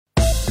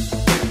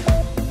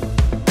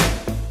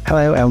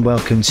Hello and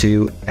welcome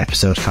to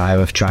episode 5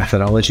 of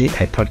Triathlonology,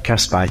 a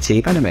podcast by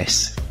Team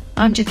Animis.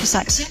 I'm Jackie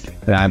Saxon.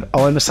 And I'm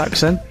Oliver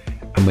Saxon,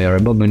 and we are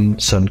a mum and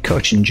son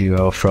coaching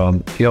duo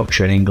from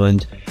Yorkshire in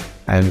England.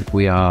 And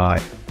we are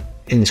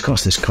in this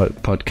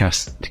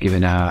podcast to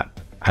giving our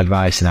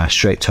advice in our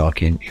straight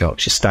talking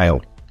Yorkshire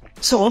style.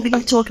 So what are we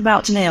going to talk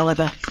about today,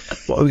 Oliver?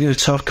 What are we going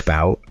to talk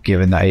about,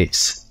 given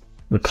that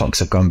the clocks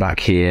have gone back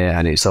here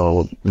and it's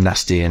all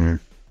nasty and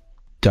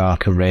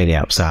dark and rainy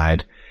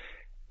outside,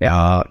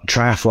 are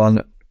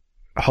triathlon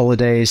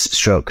holidays,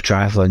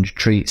 triathlon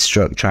retreats,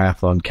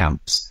 triathlon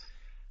camps,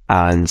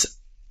 and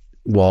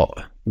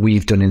what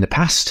we've done in the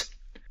past,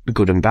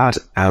 good and bad,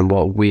 and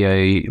what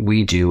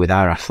we do with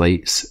our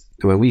athletes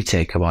when we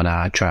take them on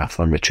our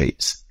triathlon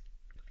retreats.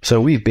 So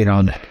we've been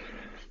on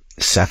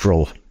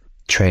several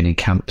training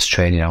camps,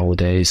 training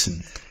holidays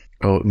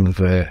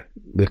over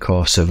the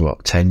course of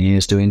 10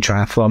 years doing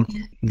triathlon.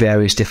 Yeah.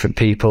 Various different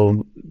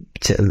people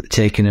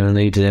taking them and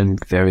leading them,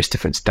 various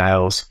different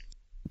styles.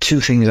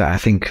 Two things that I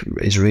think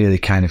is really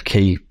kind of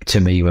key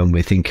to me when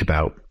we think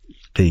about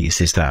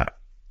these is that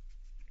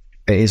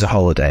it is a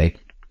holiday.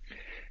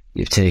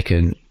 You've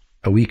taken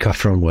a week off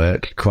from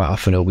work, quite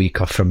often a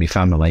week off from your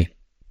family,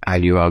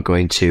 and you are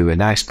going to a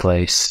nice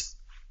place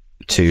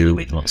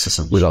with lots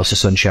of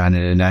sunshine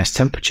and a nice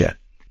temperature.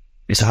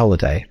 It's a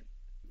holiday,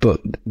 but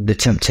the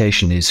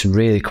temptation is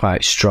really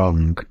quite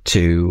strong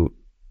to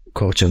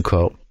quote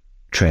unquote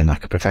train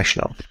like a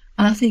professional.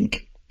 And I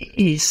think it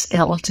is,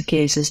 in a lot of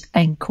cases,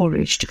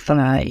 encouraged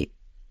by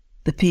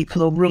the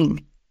people who run.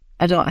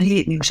 I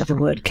hate the use of the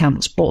word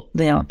camps, but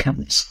they are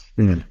camps.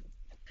 Mm.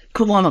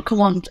 Come on,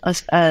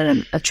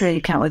 a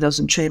training camp with us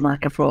and train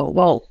like a pro.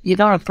 Well, you're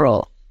not a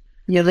pro.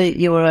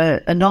 You're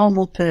a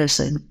normal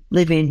person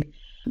living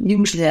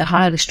usually a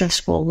highly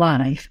stressful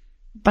life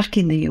back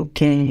in the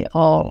UK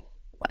or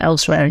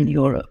elsewhere in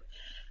Europe.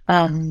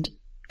 And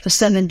for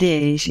 7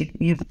 days,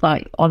 you've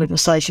like Oliver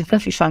says, you've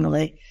left your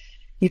family.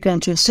 You're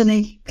going to a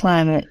sunny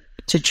climate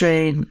to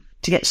train,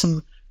 to get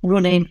some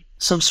running,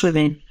 some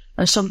swimming,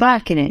 and some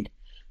biking in.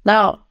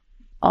 Now,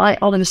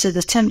 Oliver said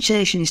the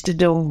temptation is to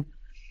do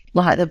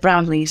like the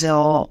Brownlees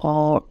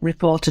or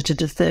reported to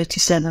do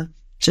 37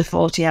 to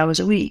 40 hours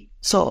a week.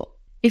 So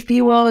if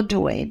you are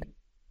doing,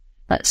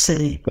 let's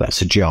say...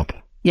 That's a job.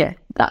 Yeah,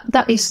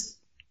 that is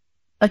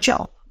a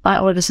job.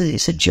 Like Oliver says,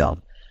 it's a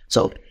job.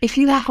 So if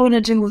you are going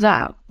to do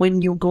that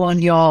when you go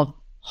on your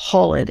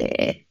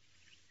holiday,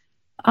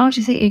 how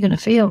do you think you're going to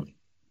feel?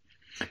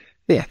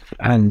 Yeah,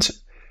 and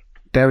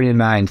bearing in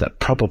mind that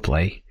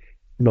probably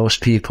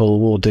most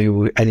people will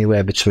do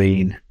anywhere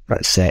between,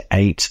 let's say,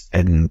 8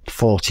 and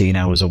 14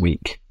 hours a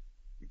week,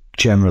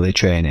 generally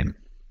training.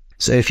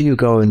 So if you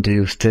go and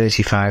do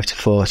 35 to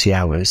 40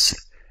 hours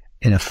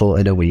in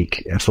a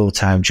week, a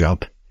full-time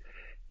job,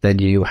 then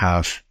you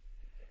have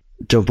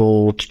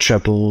doubled,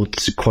 trebled,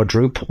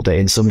 quadrupled it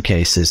in some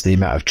cases, the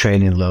amount of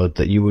training load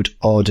that you would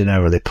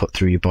ordinarily put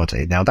through your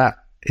body. Now that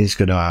is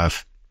going to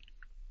have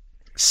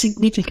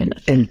significant.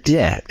 And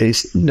yeah,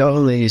 it's not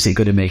only is it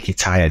going to make you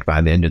tired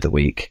by the end of the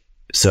week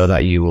so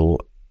that you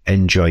will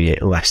enjoy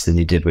it less than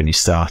you did when you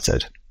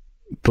started,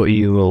 but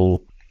you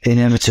will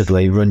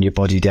inevitably run your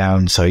body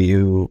down, so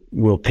you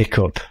will pick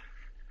up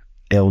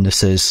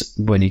illnesses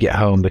when you get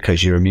home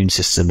because your immune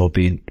system will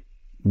be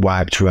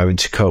wiped from having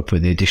to cope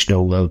with the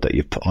additional load that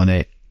you put on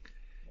it.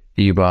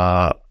 You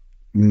are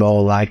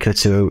more likely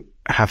to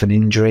have an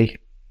injury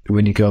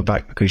when you go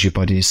back because your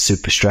body is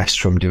super stressed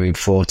from doing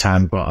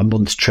a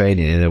month's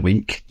training in a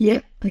week.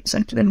 Yeah,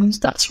 exactly.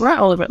 That's right,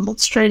 Oliver. A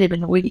month's training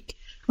in a week.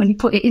 When you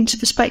put it into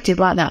perspective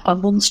like that, a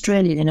month's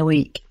training in a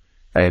week,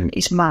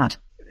 it's mad.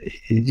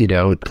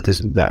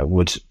 That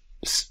would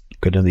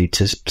going to lead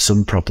to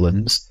some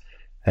problems.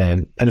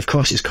 And of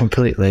course, it's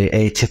completely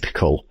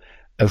atypical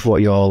of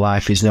what your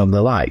life is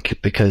normally like,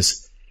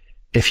 because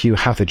if you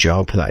have a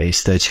job that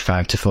is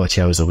 35 to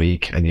 40 hours a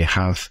week and you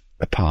have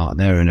a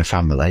partner and a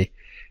family,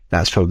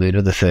 that's probably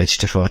another 30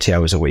 to 40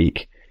 hours a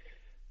week.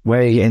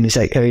 Where you're getting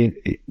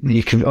this,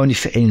 you can only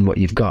fit in what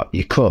you've got.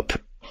 Your cup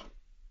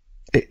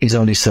is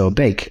only so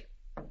big.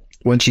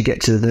 Once you get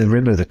to the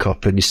rim of the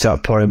cup and you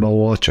start pouring more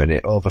water and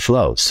it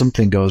overflows,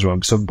 something goes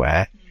wrong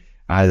somewhere.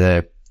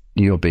 Either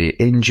you'll be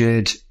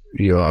injured,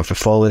 you'll have a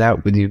falling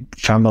out with your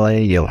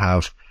family, you'll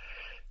have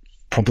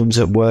problems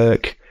at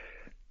work.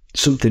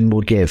 Something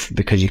will give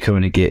because you can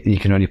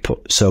only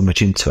put so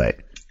much into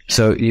it.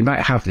 So you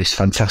might have this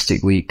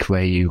fantastic week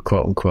where you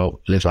quote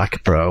unquote live like a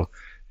pro,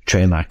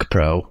 train like a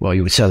pro. Well,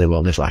 you would certainly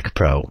won't live like a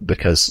pro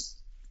because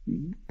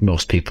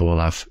most people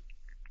will have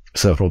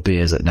several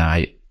beers at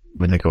night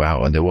when they go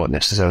out and they won't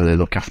necessarily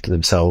look after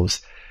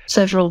themselves.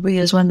 Several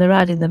beers when they're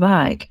riding the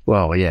bike.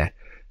 Well, yeah,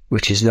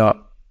 which is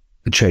not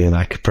training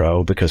like a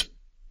pro because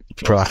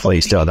pro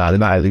athletes don't that. They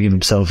might give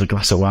themselves a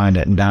glass of wine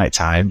at night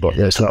time, but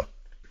it's not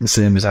the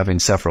same as having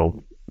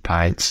several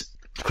pints.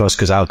 Of course,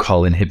 because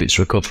alcohol inhibits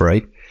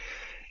recovery.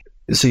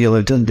 So you'll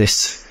have done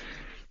this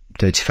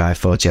 35,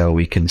 40 hour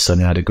week in the sun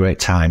and had a great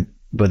time,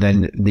 but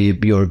then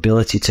your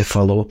ability to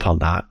follow up on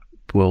that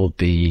will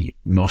be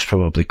most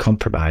probably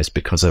compromised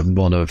because of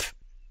one of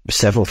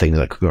several things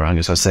that could go wrong.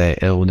 As I say,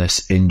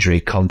 illness, injury,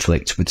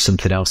 conflict with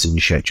something else in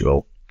your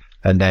schedule.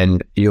 And then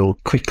you'll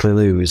quickly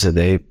lose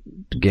the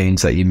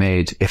gains that you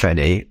made, if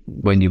any,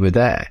 when you were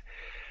there.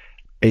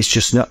 It's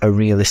just not a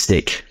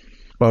realistic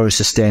or a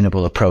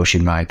sustainable approach,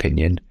 in my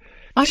opinion,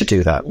 to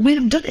do that. We'd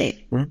have done it.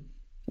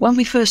 When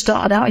we first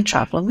started out in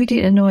triathlon, we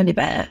didn't know any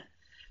better.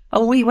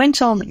 And we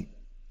went on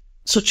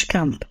such a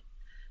camp.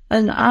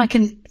 And I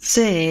can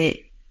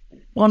say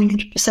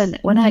 100%,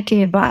 when I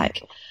came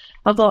back,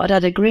 I thought I'd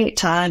had a great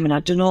time and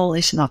I'd done all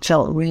this and I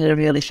felt really,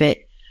 really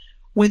fit.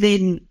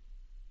 Within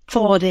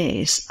 4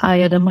 days, I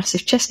had a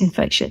massive chest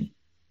infection.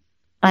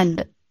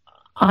 And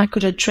I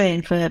could have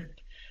trained for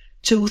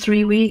 2 or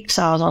 3 weeks.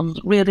 I was on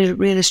really,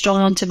 really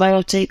strong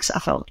antibiotics. I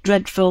felt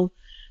dreadful.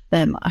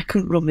 I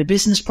couldn't run my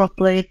business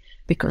properly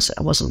because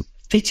I wasn't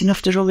fit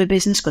enough to run my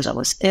business because I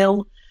was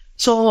ill.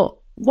 So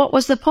what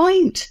was the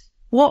point?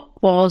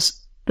 What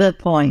was the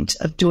point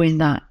of doing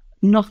that?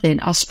 Nothing.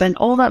 I spent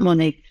all that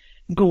money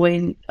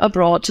going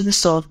abroad to the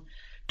sun,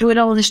 doing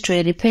all this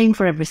training, paying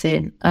for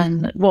everything,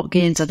 and what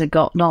gains had I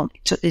got? None.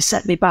 It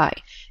set me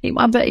back.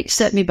 I bet it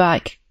set me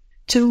back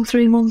 2 or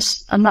 3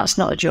 months, and that's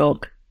not a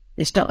joke.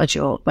 It's not a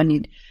joke.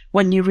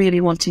 When you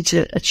really wanted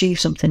to achieve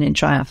something in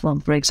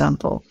triathlon, for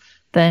example,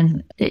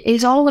 then it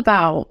is all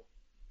about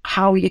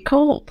how you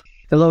cope.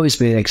 There'll always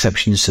be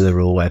exceptions to the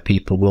rule where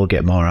people will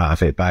get more out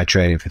of it by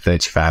training for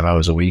 35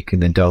 hours a week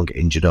and then don't get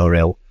injured or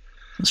ill.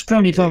 It's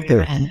probably very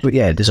rare. But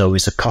yeah, there's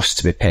always a cost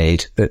to be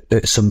paid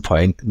at some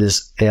point.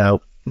 There's,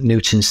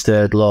 Newton's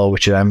third law,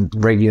 which I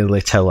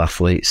regularly tell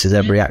athletes, is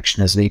every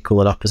action has an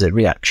equal and opposite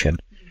reaction.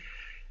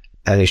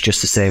 And it's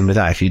just the same with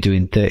that. If you're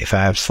doing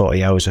 35,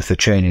 40 hours worth of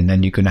training,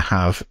 then you're going to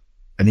have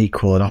an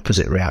equal and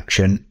opposite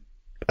reaction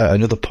at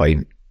another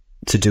point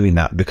to doing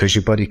that, because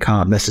your body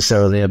can't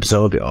necessarily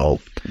absorb it all,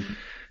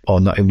 or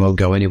not in one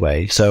go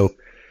anyway. So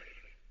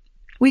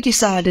we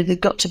decided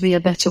there'd got to be a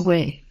better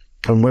way.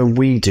 And when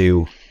we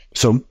do,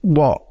 so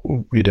what,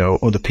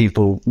 other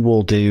people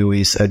will do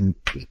is, and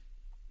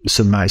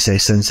some might say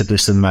sensibly,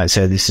 some might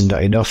say this is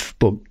not enough,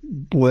 but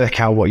work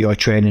out what your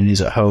training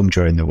is at home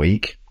during the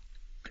week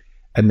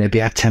and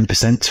maybe add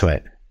 10% to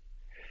it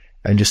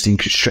and just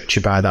stretch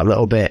you by that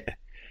little bit.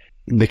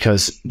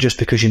 Because just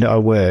because you're not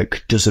at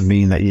work doesn't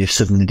mean that you've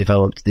suddenly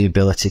developed the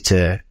ability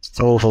to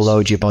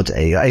overload your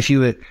body.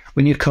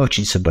 When you're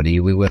coaching somebody,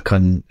 we work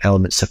on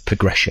elements of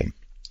progression.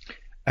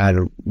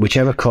 And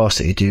whichever course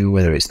that you do,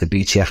 whether it's the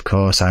BTF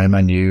course,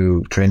 Ironman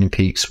U, Training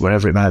Peaks,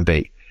 whatever it might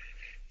be,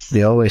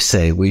 they always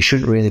say we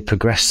shouldn't really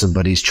progress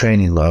somebody's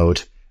training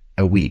load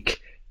a week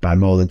by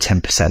more than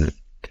 10%.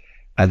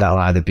 And that'll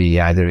either be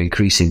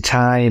increasing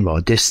time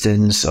or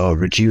distance or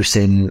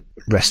reducing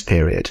rest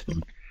period.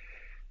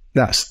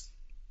 That's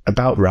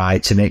about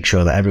right to make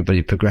sure that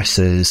everybody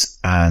progresses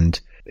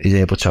and is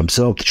able to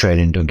absorb the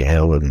training, don't get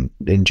ill and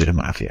injured and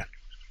what have you.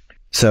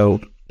 So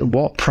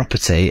what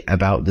property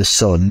about the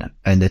sun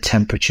and the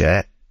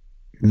temperature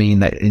mean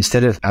that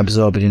instead of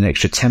absorbing an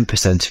extra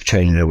 10% of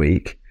training a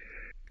week,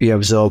 you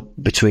absorb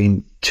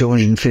between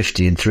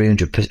 250 and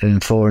 300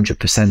 and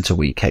 400% a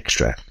week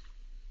extra?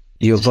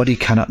 Your body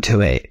cannot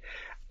do it.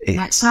 It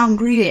might sound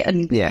great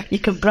and you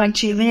can brag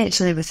to your mates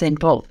and everything,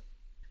 but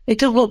it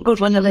doesn't look good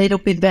when they're laid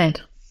up in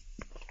bed.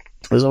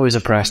 There's always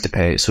a price to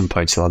pay at some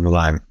point along the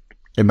line.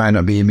 It might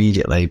not be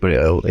immediately, but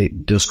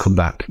it does come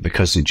back,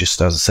 because it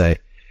just, as I say,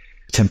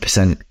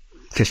 10%,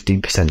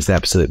 15% is the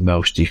absolute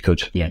most you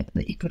could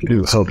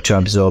hope to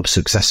absorb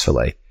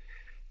successfully.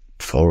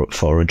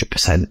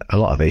 400%, a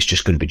lot of it's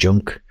just going to be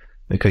junk,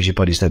 because your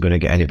body's not going to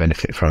get any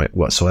benefit from it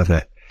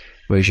whatsoever.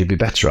 Whereas you'd be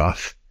better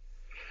off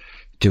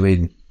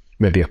doing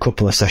maybe a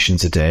couple of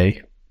sessions a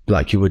day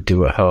like you would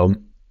do at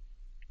home,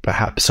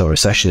 perhaps, or a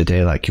session a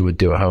day like you would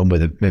do at home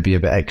with maybe a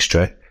bit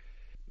extra,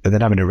 and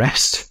then having a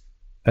rest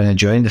and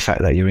enjoying the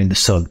fact that you're in the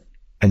sun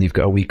and you've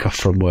got a week off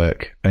from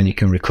work and you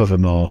can recover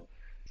more.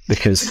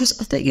 Because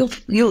I think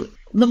you'll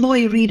the more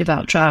you read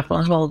about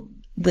triathlon as well,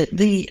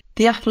 the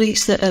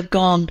athletes that have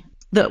gone,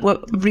 that were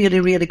really,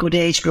 really good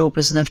age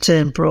groupers and have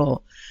turned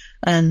pro,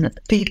 and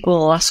people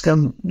will ask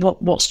them,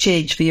 what's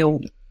changed for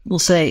you? We'll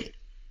say,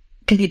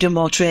 can you do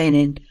more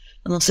training?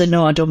 And they'll say,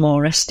 no, I do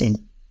more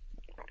resting.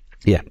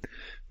 Yeah.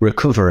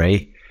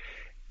 Recovery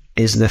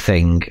is the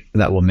thing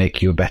that will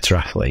make you a better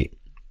athlete.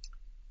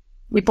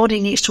 Your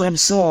body needs to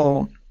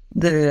absorb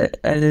the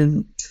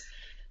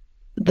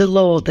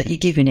load that you're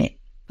giving it.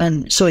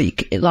 And so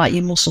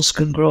your muscles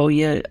can grow,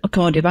 your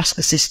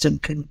cardiovascular system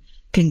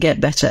can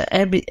get better.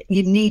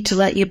 You need to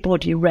let your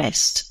body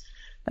rest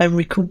and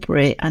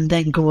recuperate and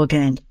then go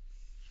again.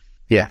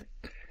 Yeah.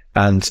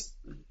 And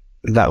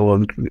that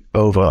will,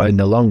 over in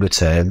the longer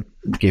term,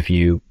 give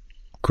you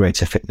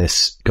greater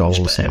fitness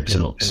goals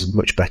and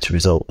much better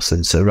results.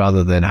 And so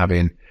rather than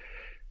having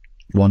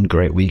one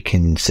great week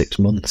in 6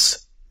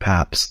 months,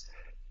 perhaps.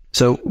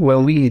 So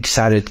when we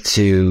decided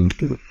to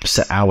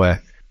set our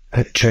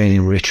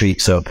training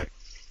retreats up,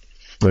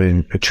 we're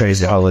in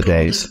training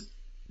holidays.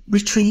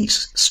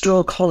 Retreats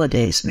 /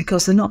 holidays,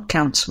 because they're not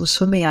camps. Was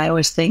for me, I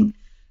always think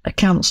a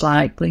camp's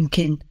like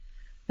blinking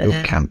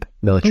boot camp,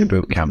 military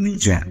boot camp.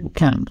 Boot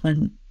camp,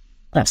 and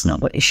That's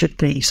not what it should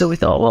be. So we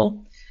thought,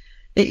 well,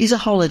 it is a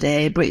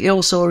holiday, but it's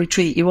also a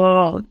retreat. You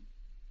are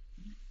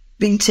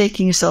being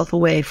taking yourself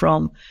away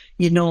from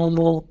your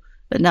normal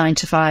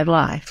 9-to-5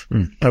 life.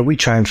 Well, we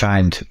try and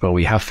find, well,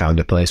 we have found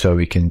a place where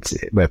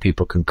where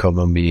people can come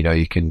and,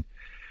 you can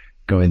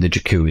go in the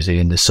jacuzzi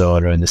and the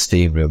sauna and the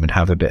steam room and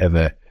have a bit of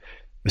a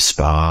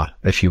spa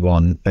if you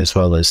want, as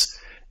well as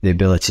the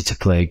ability to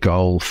play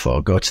golf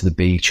or go to the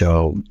beach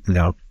or,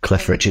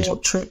 Cliff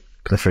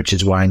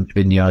Richard's wine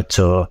vineyard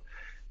tour.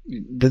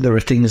 There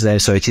are things there,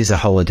 so it is a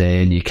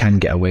holiday and you can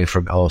get away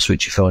from it all,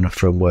 switch your phone off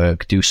from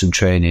work, do some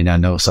training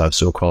and also have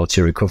some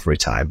quality recovery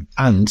time,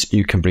 and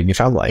you can bring your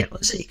family. Yeah,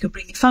 so you can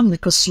bring your family,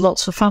 because there's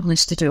lots of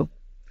families to do.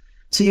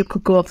 So you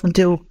could go off and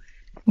do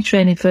your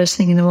training first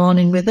thing in the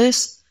morning with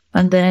us,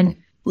 and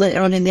then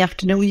later on in the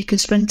afternoon you can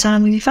spend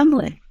time with your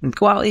family and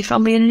go out with your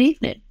family in an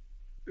evening.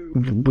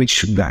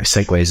 Which that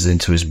segues us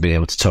into us being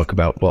able to talk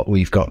about what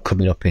we've got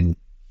coming up in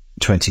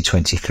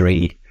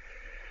 2023.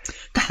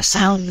 That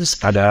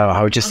sounds... I know,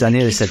 I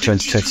nearly said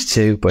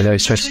 2022, but no,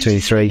 it's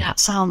 2023.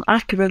 I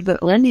can remember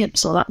millennium,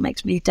 so that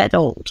makes me dead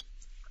old.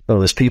 Well,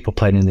 there's people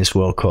playing in this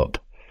World Cup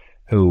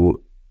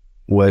who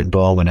weren't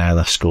born when I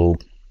left school.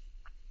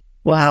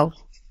 Wow.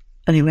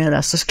 Anyway,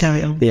 let's just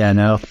carry on. Yeah,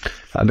 no,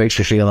 that makes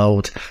me feel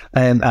old.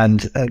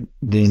 And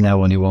there's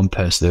now only one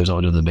person who's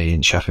older than me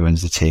in Sheffield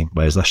Wednesday team,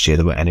 whereas last year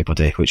there weren't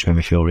anybody, which made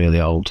me feel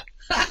really old.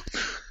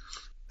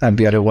 I'd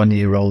be on a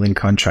 1-year rolling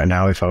contract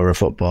now if I were a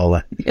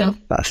footballer. Yeah.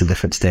 That's a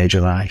different stage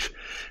of life.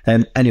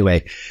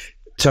 Anyway,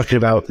 talking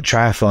about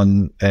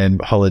triathlon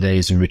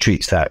holidays and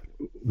retreats that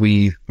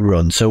we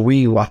run. So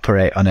we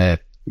operate on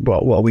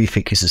what we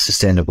think is a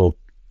sustainable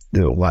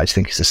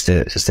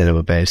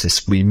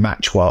basis. We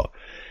match what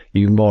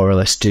you more or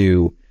less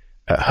do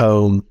at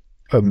home,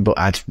 but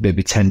add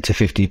maybe 10 to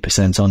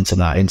 15% onto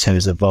that in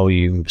terms of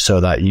volume,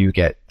 so that you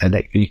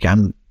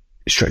can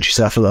stretch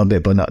yourself a little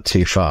bit, but not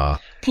too far.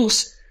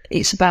 Plus,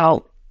 it's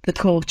about the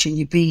coaching.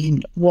 You're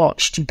being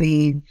watched,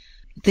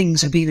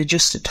 things are being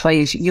adjusted for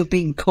you. You're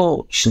being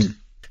coached.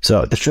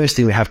 So the first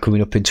thing we have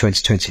coming up in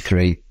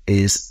 2023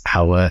 is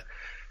our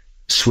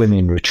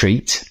swimming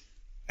retreat,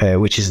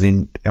 which is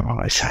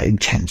it's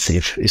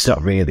intensive. It's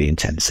not really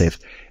intensive.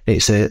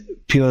 It's a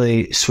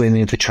purely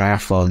swimming for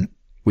triathlon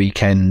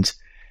weekend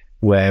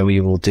where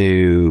we will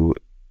do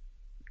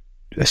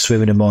a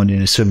swim in the morning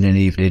and a swim in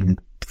the evening,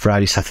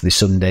 Friday, Saturday,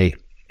 Sunday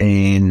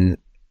in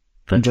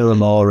Vila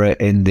Moura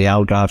in the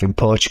Algarve in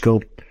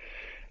Portugal.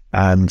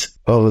 And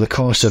over the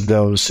course of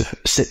those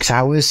 6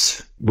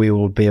 hours, we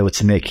will be able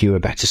to make you a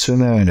better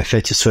swimmer and a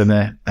fitter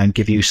swimmer, and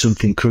give you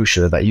something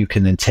crucial that you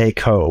can then take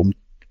home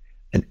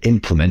and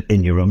implement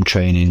in your own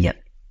training.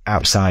 Yep.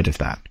 Outside of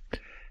that.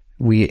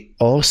 We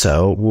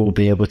also will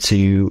be able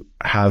to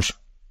have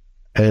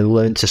a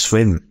learn to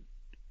swim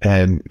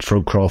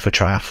front crawl for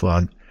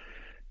triathlon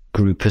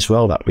group as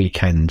well that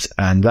weekend.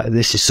 And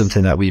this is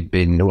something that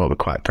we're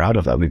quite proud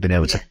of, that we've been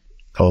able to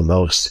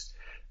almost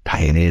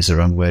pioneer is the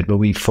wrong word, but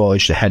we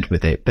forged ahead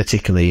with it,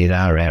 particularly in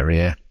our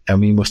area. And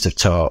we must have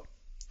taught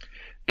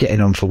getting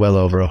on for well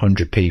over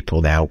 100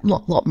 people now.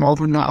 Lot more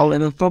than that,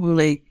 Oliver.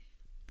 Probably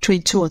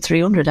between 200 and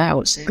 300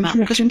 hours.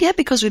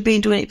 Because we've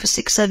been doing it for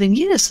 6-7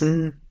 years.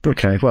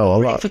 Okay, well, a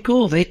lot for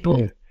COVID,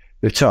 but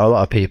we've taught a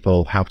lot of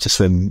people how to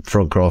swim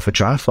front crawl for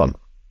triathlon,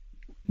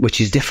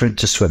 which is different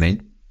to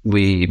swimming.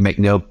 We make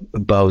no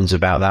bones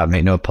about that,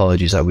 make no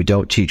apologies that we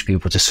don't teach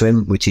people to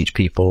swim. We teach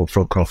people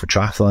front crawl for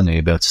triathlon, and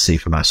you'll be able to see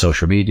from our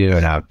social media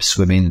and our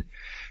swimming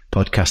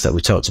podcast that we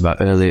talked about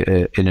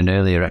earlier in an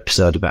earlier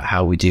episode about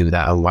how we do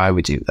that and why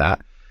we do that.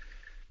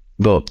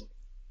 But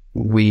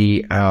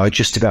we are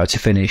just about to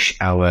finish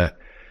our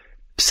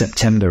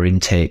September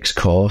intakes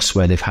course,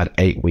 where they've had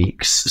 8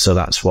 weeks. So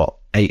that's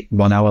 8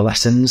 1-hour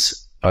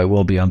lessons. I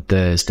will be on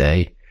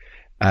Thursday,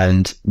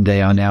 and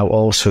they are now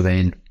all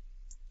swimming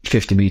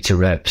 50-meter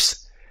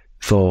reps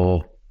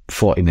for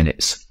 40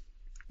 minutes.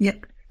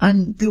 Yep.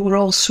 And they were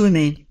all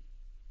swimming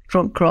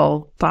front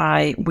crawl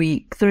by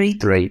week 3.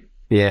 3,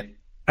 yeah.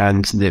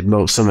 And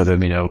some of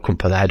them, couldn't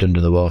put their head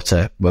under the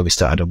water when we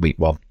started on week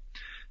 1.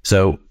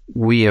 So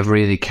we have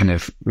really kind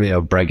of,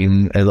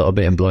 bragging a little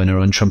bit and blowing our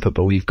own trumpet,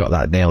 but we've got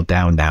that nailed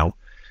down now,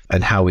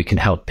 and how we can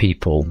help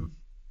people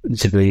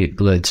to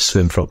learn to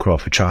swim front crawl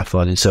for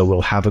triathlon. And so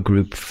we'll have a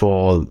group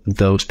for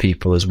those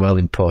people as well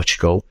in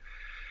Portugal,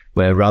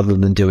 where rather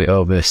than do it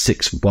over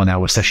 6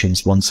 1-hour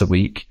sessions once a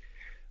week,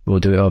 we'll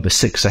do it over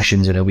 6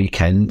 sessions in a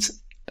weekend,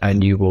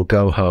 and you will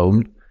go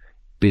home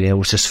being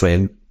able to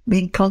swim,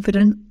 being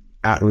confident,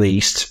 at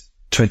least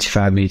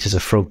 25 meters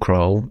of front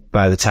crawl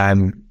by the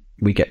time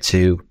we get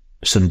to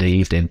Sunday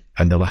evening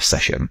and the last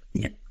session.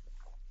 Yeah.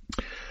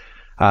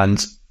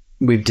 And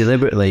we've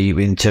deliberately,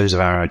 in terms of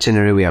our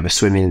itinerary, we have a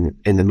swimming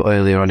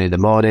earlier on in the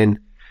morning.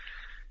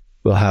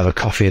 We'll have a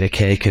coffee and a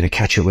cake and a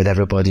catch up with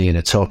everybody and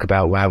a talk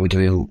about why we're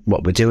doing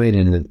what we're doing,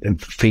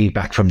 and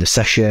feedback from the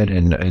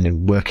session,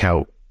 and work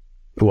out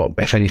what,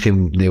 if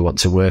anything, they want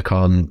to work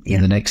on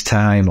in the next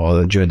time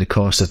or during the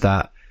course of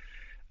that.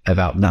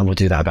 We'll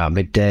do that about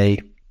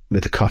midday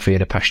with a coffee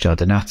and a pastel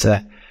de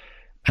nata.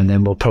 And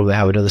then we'll probably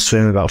have another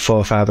swim about 4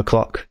 or 5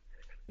 o'clock.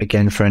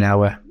 again for an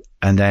hour,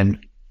 and then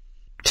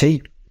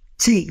tea.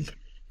 Tea,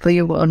 for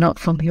you who are not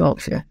from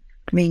Yorkshire,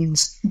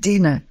 means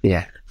dinner,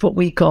 Yeah, but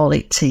we call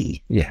it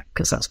tea, yeah,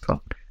 because that's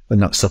proper, but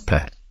not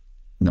supper.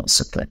 not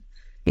supper.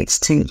 It's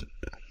tea.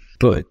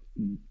 But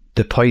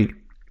the point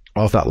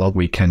of that long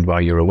weekend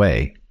while you're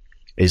away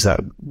is that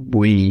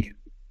we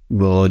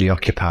will only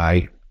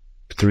occupy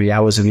 3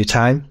 hours of your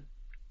time.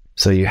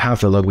 So you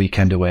have a long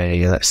weekend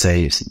away, let's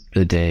say it's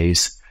the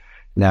days,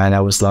 9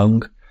 hours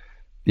long.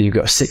 You've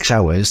got 6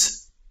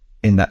 hours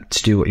in that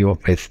to do what you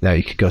want with. Now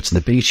you could go to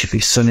the beach if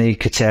it's sunny.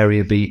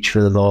 Kateria Beach,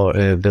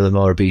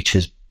 Villamora Beach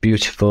is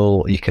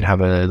beautiful. You could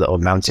have a little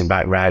mountain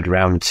bike ride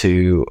around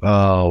to,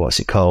 what's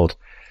it called?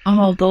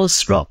 Oh,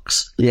 those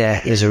rocks.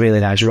 Yeah, there's a really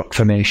nice rock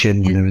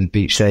formation on the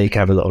beach there. You can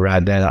have a little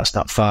ride there. That's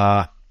not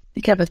far.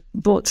 You can have a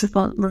boat trip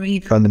on the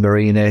marina. From the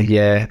marina,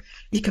 yeah.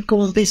 You could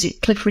go and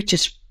visit Cliff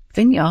Richard's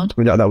vineyard.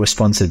 We know that we're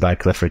sponsored by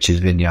Cliff Richard's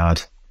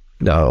Vineyard.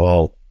 Not at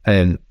all.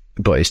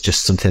 But it's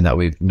just something that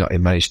we've not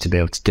managed to be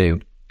able to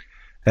do.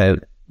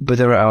 But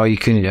there are, you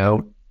can,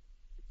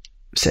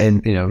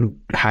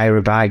 hire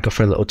a bike, go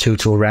for a little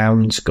 2-tool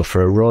rounds, go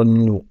for a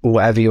run,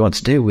 whatever you want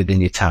to do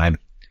within your time.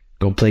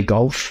 Go and play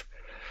golf.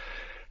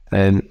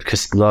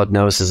 Because Lord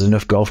knows there's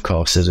enough golf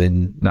courses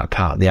in that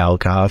part of the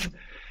Algarve.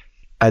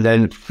 And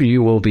then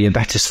you will be a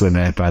better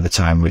swimmer by the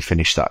time we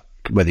finish that.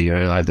 Whether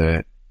you're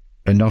either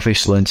a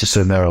novice learn to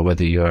swimmer or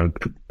whether you're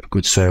a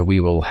good swimmer, we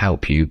will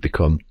help you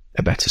become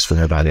a better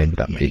swimmer by the end of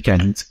that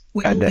weekend.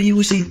 We will be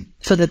using,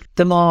 for the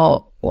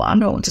more, well, I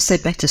don't want to say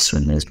better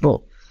swimmers, but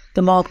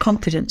the more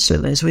confident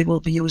swimmers, we will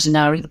be using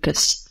our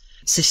INCAS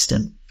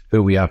system.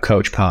 Who we are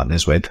coach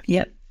partners with.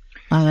 Yep.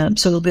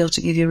 So we'll be able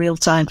to give you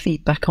real-time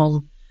feedback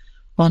on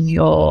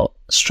your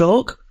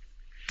stroke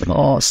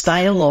or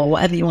style or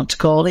whatever you want to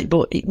call it,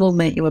 but it will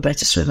make you a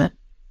better swimmer.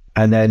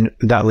 And then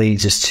that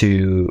leads us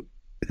to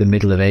the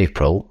middle of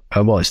April.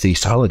 It's the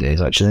Easter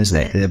holidays, actually,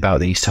 isn't it? About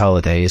the Easter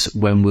holidays,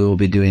 when we'll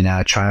be doing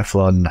our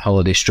triathlon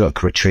holiday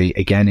stroke retreat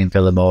again in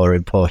Villamora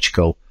in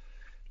Portugal,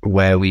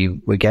 where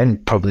we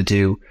again probably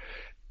do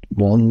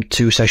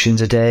 1-2 sessions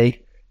a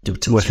day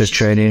worth of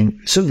training.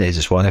 Some days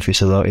it's one if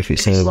it's a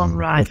long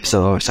ride, if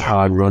it's a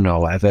hard run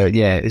or whatever.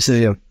 Yeah,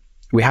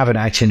 we have an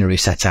itinerary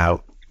set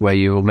out where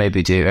you will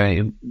maybe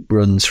do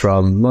runs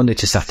from Monday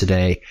to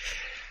Saturday,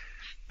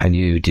 and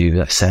you do,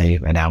 let's say,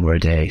 an hour a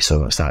day.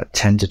 So it's like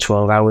 10 to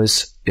 12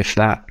 hours, if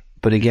that.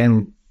 But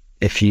again,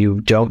 if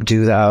you don't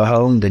do that at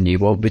home, then you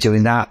won't be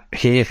doing that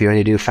here. If you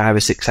only do 5 or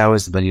 6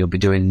 hours, then you'll be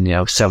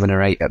doing 7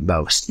 or 8 at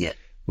most. Yeah.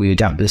 We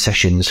adapt the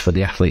sessions for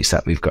the athletes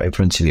that we've got in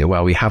front of you.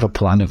 Well, we have a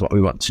plan of what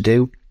we want to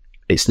do.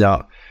 It's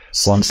not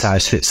one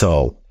size fits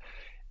all.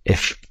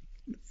 If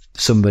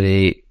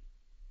somebody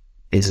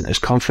isn't as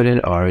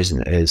confident or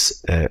isn't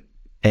as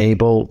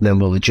able, then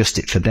we'll adjust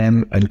it for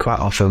them. And quite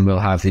often we'll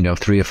have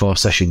 3 or 4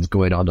 sessions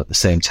going on at the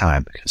same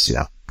time, because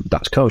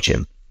that's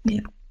coaching.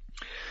 Yeah.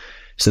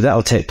 So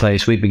that'll take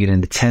place week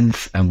beginning the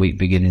 10th and week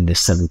beginning the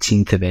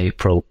 17th of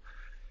April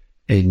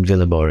in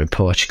Villamora in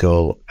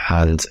Portugal.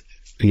 And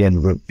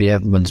again,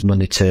 runs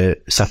Monday to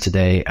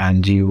Saturday,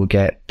 and you will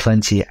get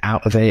plenty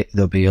out of it.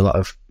 There'll be a lot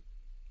of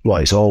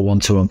it's all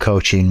one-to-one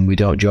coaching. We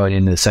don't join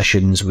in the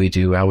sessions. We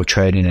do our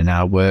training and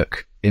our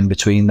work in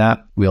between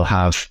that. We'll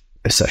have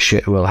a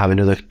session, we'll have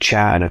another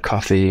chat and a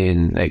coffee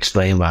and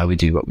explain why we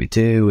do what we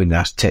do and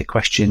take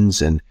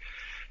questions and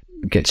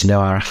get to know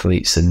our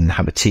athletes and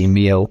have a team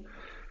meal.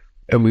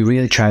 And we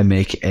really try and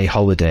make it a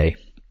holiday.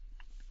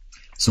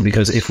 So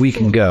because if we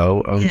can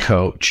go and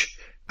coach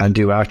and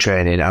do our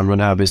training and run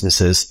our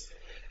businesses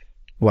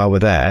while we're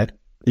there,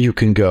 you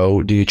can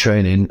go do your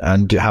training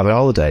and have a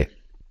holiday.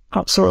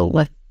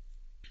 Absolutely.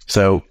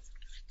 So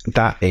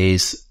that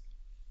is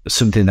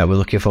something that we're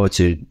looking forward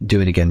to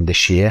doing again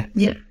this year.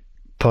 Yeah.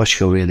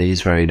 Portugal really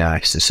is very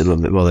nice. It's a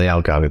little bit, the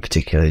Algarve in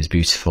particular is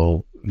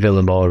beautiful.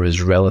 Villamora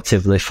is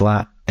relatively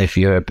flat. If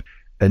you're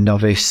a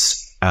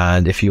novice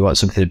and if you want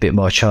something a bit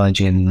more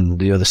challenging,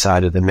 the other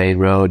side of the main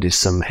road is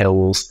some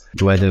hills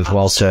where the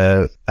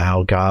Volta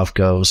Algarve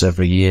goes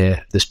every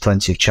year. There's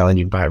plenty of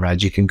challenging bike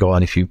rides you can go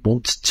on if you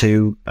want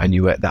to and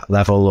you're at that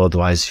level.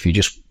 Otherwise, if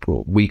you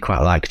we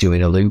quite like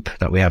doing a loop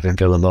that we have in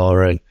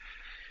Villamora, and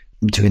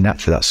doing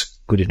that's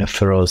good enough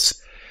for us.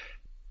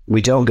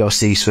 We don't go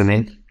sea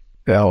swimming.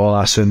 All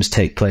our swims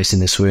take place in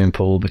the swimming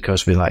pool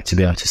because we like to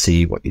be able to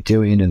see what you're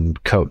doing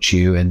and coach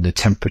you, and the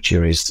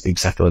temperature is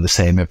exactly the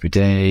same every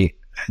day.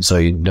 And so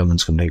no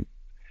one's going to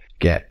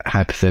get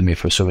hypothermia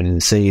from swimming in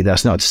the sea.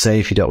 That's not to say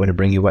if you don't want to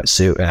bring your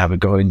wetsuit and have a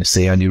go in the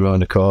sea on your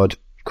own accord,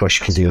 of course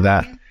you can do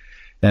that.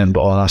 But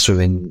all our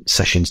swimming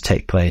sessions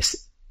take place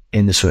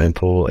in the swimming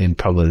pool, in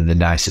probably the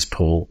nicest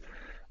pool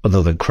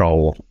other than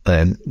Kroll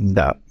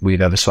that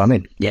we've ever swum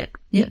in. Yeah,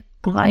 yeah.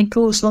 Blind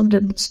Coast,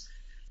 London's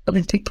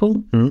Olympic pool.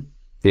 Mm-hmm.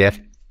 Yeah.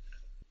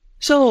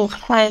 So,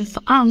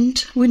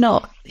 and we're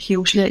not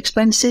hugely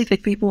expensive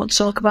if people want to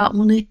talk about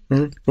money.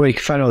 Mm-hmm. Well, you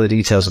can find all the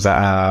details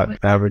about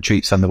our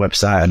retreats on the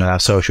website and on our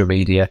social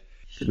media.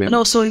 And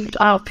also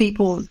how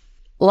people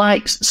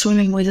like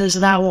swimming with us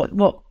and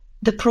what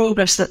the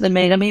progress that they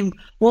made. I mean,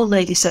 one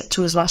lady said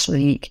to us last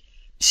week,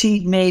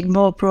 she'd made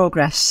more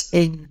progress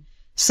in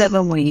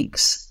 7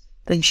 weeks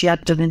than she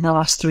had done in the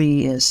last 3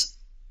 years.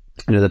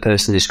 Another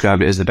person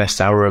described it as the best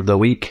hour of the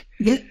week.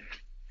 Yeah.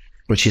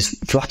 Which is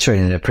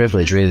flattering and a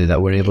privilege, really,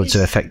 that we're able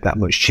to affect that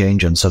much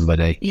change on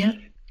somebody. Yeah.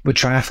 But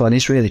triathlon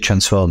is really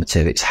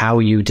transformative. It's how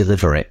you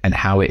deliver it and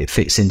how it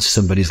fits into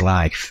somebody's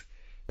life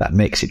that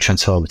makes it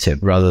transformative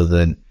rather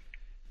than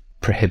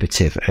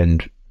prohibitive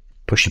and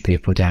pushing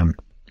people down.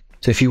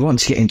 So if you want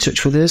to get in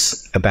touch with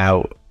us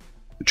about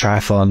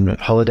triathlon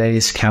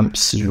holidays,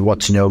 camps, you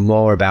want to know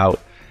more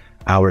about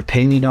our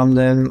opinion on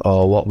them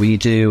or what we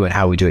do and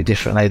how we do it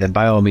differently, then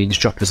by all means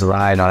drop us a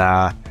line on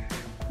our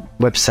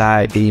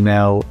website,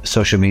 email,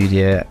 social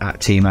media at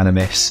Team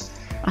Animis.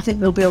 I think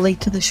there'll be a link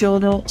to the show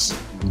notes.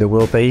 There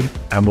will be,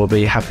 and we'll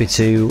be happy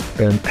to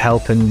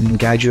help and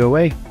guide you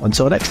away.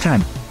 Until next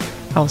time.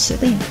 I'll sit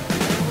there.